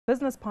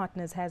Business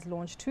Partners has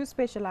launched 2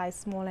 specialized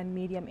small and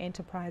medium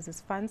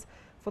enterprises funds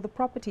for the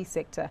property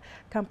sector.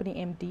 Company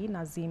MD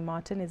Nazeem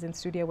Martin is in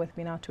studio with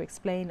me now to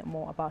explain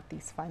more about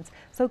these funds.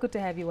 So good to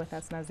have you with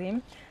us,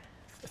 Nazeem.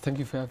 Thank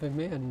you for having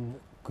me, and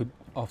good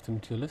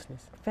afternoon to your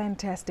listeners.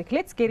 Fantastic.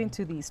 Let's get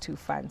into these 2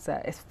 funds.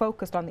 It's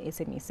focused on the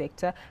SME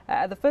sector.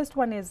 The first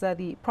one is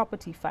the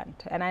property fund,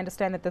 and I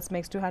understand that this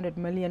makes 200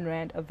 million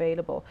rand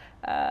available.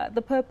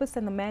 The purpose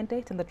and the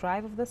mandate and the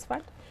drive of this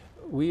fund?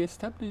 We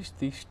established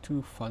these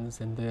 2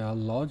 funds, and they are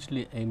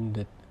largely aimed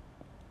at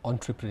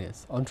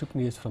entrepreneurs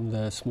from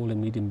the small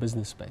and medium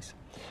business space.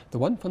 The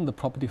one fund, the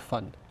property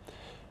fund,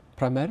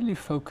 primarily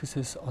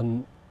focuses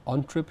on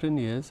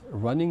entrepreneurs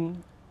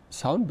running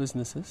sound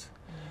businesses,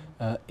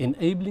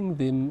 enabling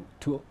them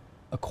to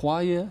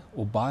acquire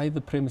or buy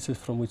the premises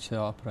from which they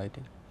are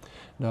operating.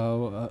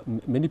 Now,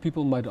 many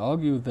people might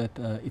argue that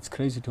it's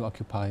crazy to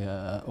occupy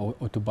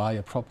or to buy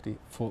a property,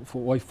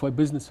 for a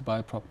business to buy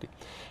a property,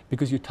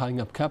 because you're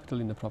tying up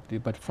capital in the property.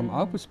 But from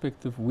our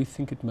perspective, we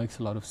think it makes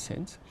a lot of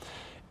sense.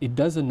 It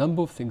does a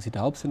number of things. It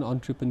helps an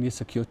entrepreneur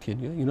secure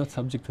tenure. You're not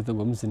subject to the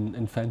whims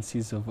and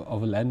fancies of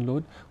a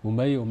landlord who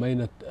may or may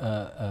not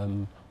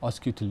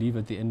ask you to leave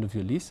at the end of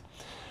your lease.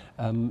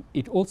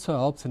 It also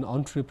helps an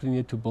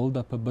entrepreneur to build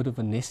up a bit of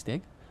a nest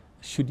egg.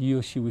 Should he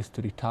or she wish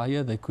to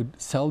retire, they could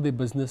sell their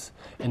business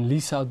and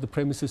lease out the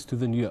premises to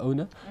the new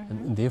owner,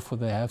 and therefore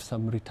they have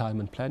some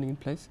retirement planning in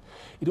place.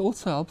 It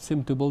also helps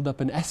them to build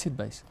up an asset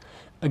base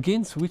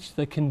against which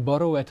they can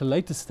borrow at a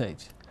later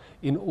stage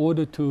in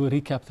order to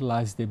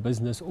recapitalize their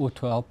business or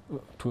to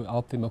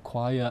help them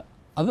acquire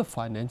other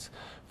finance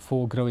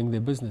for growing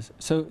their business.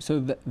 So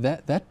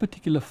that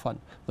particular fund,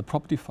 the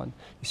property fund,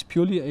 is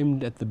purely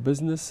aimed at the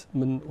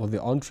businessman or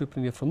the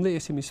entrepreneur from the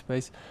SME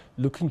space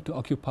looking to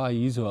occupy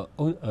his or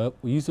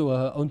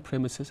her own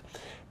premises.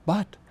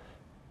 But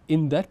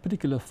in that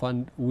particular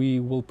fund, we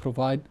will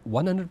provide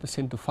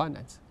 100% of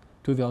finance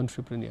to the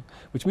entrepreneur,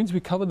 which means we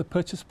cover the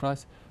purchase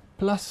price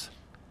plus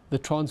the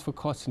transfer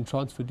costs and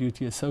transfer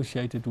duty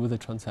associated with the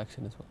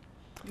transaction as well.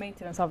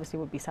 Maintenance obviously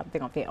would be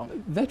something of their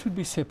own. That would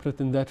be separate,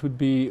 and that would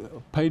be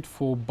paid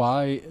for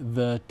by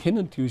the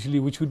tenant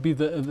usually, which would be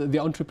the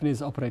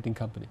entrepreneur's operating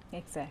company.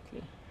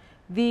 Exactly.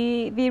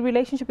 The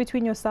relationship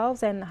between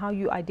yourselves and how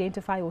you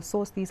identify or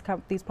source these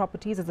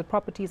properties, is the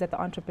properties that the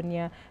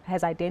entrepreneur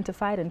has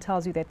identified and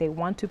tells you that they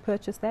want to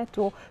purchase that,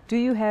 or do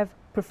you have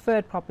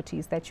preferred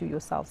properties that you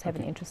yourselves have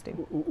an interest in?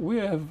 We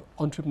have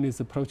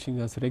entrepreneurs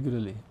approaching us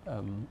regularly,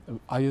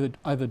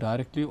 either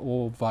directly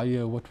or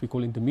via what we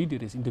call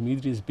intermediaries.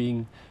 Intermediaries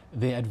being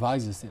their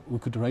advisors. We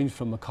could range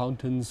from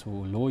accountants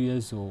or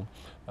lawyers or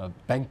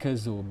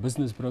bankers or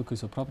business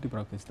brokers or property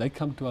brokers. They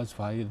come to us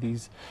via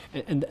these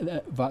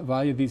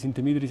via these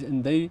intermediaries,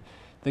 and they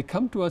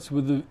come to us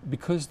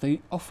because they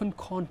often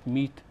can't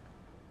meet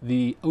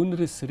the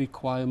onerous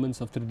requirements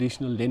of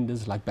traditional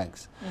lenders like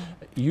banks.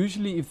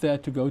 Usually, if they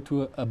had to go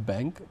to a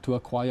bank to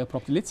acquire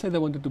property, let's say they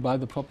wanted to buy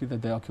the property that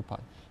they occupy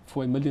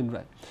for R1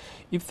 million,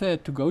 if they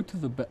had to go to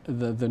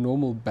the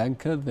normal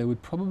banker, they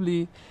would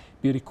probably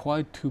be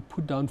required to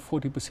put down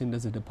 40%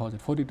 as a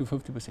deposit, 40 to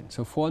 50%.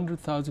 So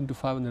 400,000 to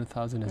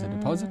 500,000 as a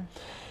deposit,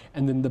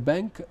 and then the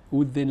bank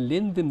would then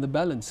lend them the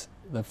balance,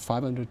 the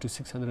 500 to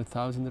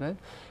 600,000 rand,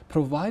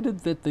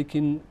 provided that they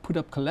can put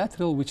up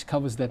collateral which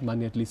covers that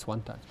money at least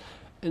one time.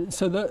 And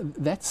so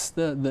that's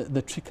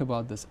the trick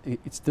about this.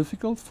 It's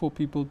difficult for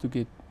people to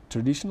get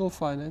traditional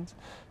finance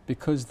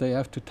because they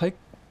have to take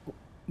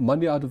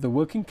money out of the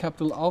working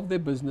capital of their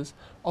business,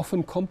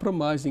 often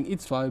compromising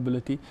its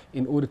viability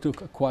in order to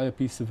acquire a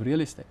piece of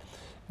real estate.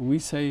 We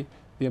say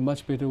there are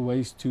much better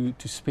ways to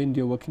spend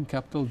your working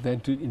capital than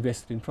to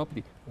invest it in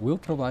property. We'll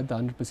provide the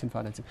 100%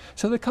 financing.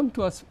 So they come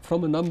to us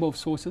from a number of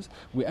sources.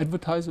 We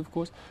advertise, of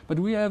course, but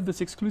we have this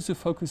exclusive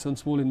focus on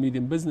small and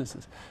medium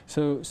businesses.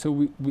 So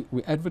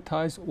we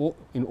advertise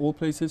in all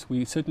places.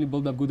 We certainly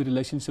build up good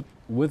relationship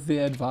with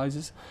their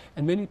advisors,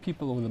 and many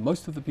people, or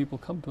most of the people,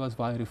 come to us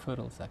via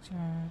referrals actually.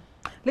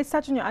 Let's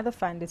touch on your other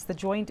fund. It's the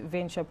joint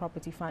venture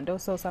property fund,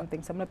 also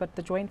something similar, but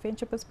the joint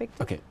venture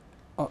perspective. Okay.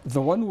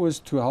 The one was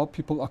to help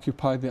people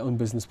occupy their own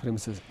business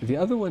premises. The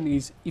other one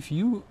is if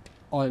you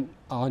are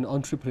an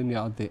entrepreneur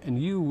out there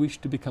and you wish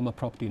to become a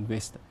property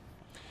investor,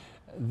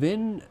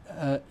 then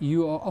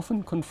you are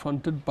often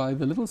confronted by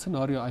the little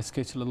scenario I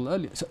sketched a little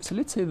earlier. So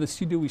let's say the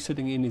studio we're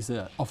sitting in is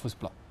an office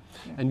block,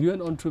 and you're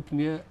an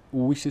entrepreneur who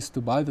wishes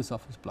to buy this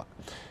office block.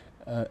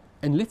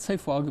 And let's say,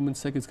 for argument's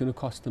sake, it's going to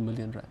cost R1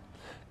 million,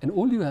 and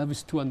all you have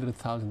is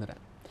 200,000 rand.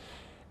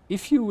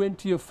 If you went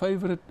to your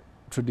favorite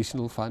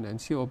traditional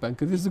financier or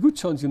banker, there's a good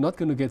chance you're not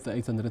going to get the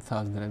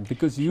 800,000 rand,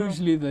 because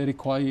usually they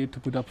require you to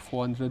put up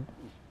 400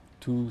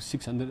 to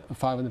 600,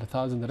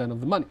 500,000 rand of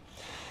the money.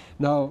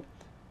 Now,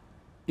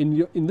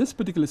 in this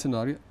particular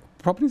scenario,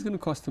 property is going to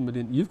cost R1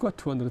 million. You've got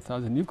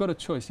 200,000. You've got a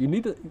choice. You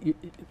need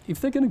if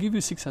they're going to give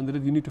you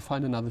 600, you need to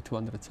find another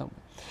 200 somewhere.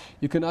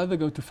 You can either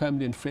go to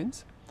family and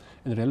friends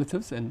and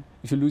relatives, and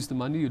if you lose the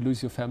money, you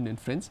lose your family and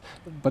friends,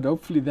 but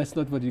hopefully that's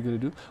not what you're going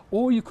to do.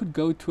 Or you could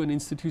go to an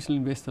institutional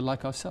investor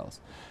like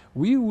ourselves.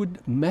 We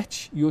would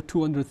match your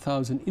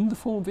 200,000 in the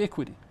form of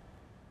equity.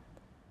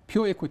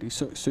 pure equity.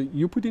 So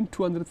you put in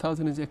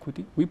 200,000 as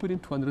equity, we put in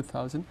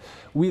 200,000.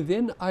 We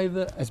then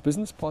either, as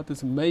business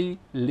partners, may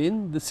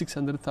lend the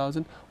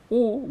 600,000,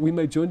 or we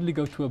may jointly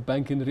go to a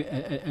bank and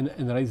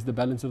raise the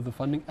balance of the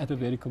funding at a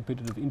very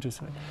competitive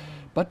interest rate.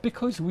 But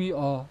because we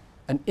are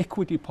an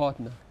equity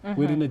partner,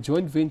 we're in a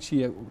joint venture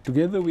here.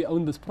 Together we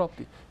own this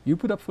property. You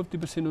put up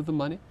 50% of the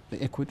money,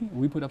 the equity,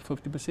 we put up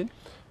 50%,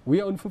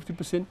 we own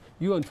 50%,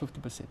 you own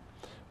 50%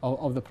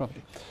 of the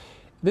property.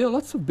 There are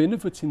lots of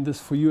benefits in this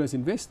for you as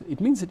investor.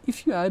 It means that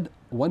if you had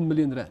 1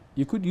 million rand,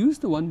 you could use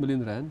the 1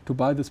 million rand to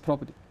buy this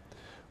property,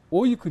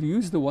 or you could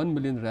use the 1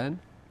 million rand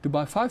to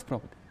buy 5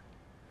 properties.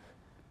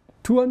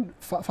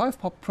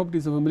 5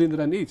 properties of 1 million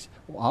rand each.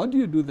 How do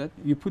you do that?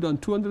 You put on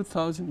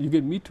 200,000, you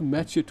get me to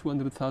match your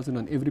 200,000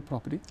 on every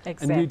property,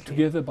 and we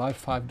together buy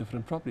 5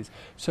 different properties.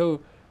 So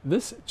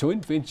this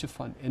joint venture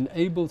fund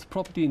enables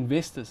property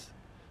investors,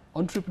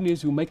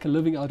 entrepreneurs who make a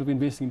living out of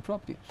investing in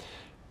property,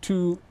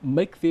 to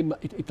make them,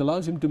 it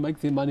allows them to make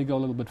their money go a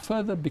little bit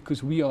further,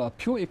 because we are a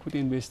pure equity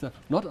investor,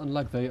 not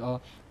unlike they are,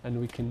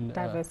 and we can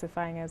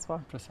diversifying as well.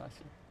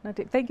 Precisely.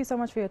 Nazeem, thank you so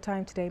much for your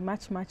time today.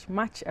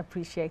 Much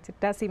appreciated. It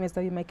does seem as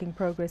though you're making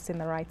progress in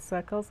the right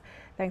circles.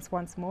 Thanks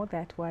once more.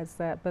 That was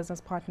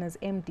Business Partners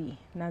MD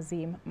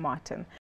Nazeem Martin.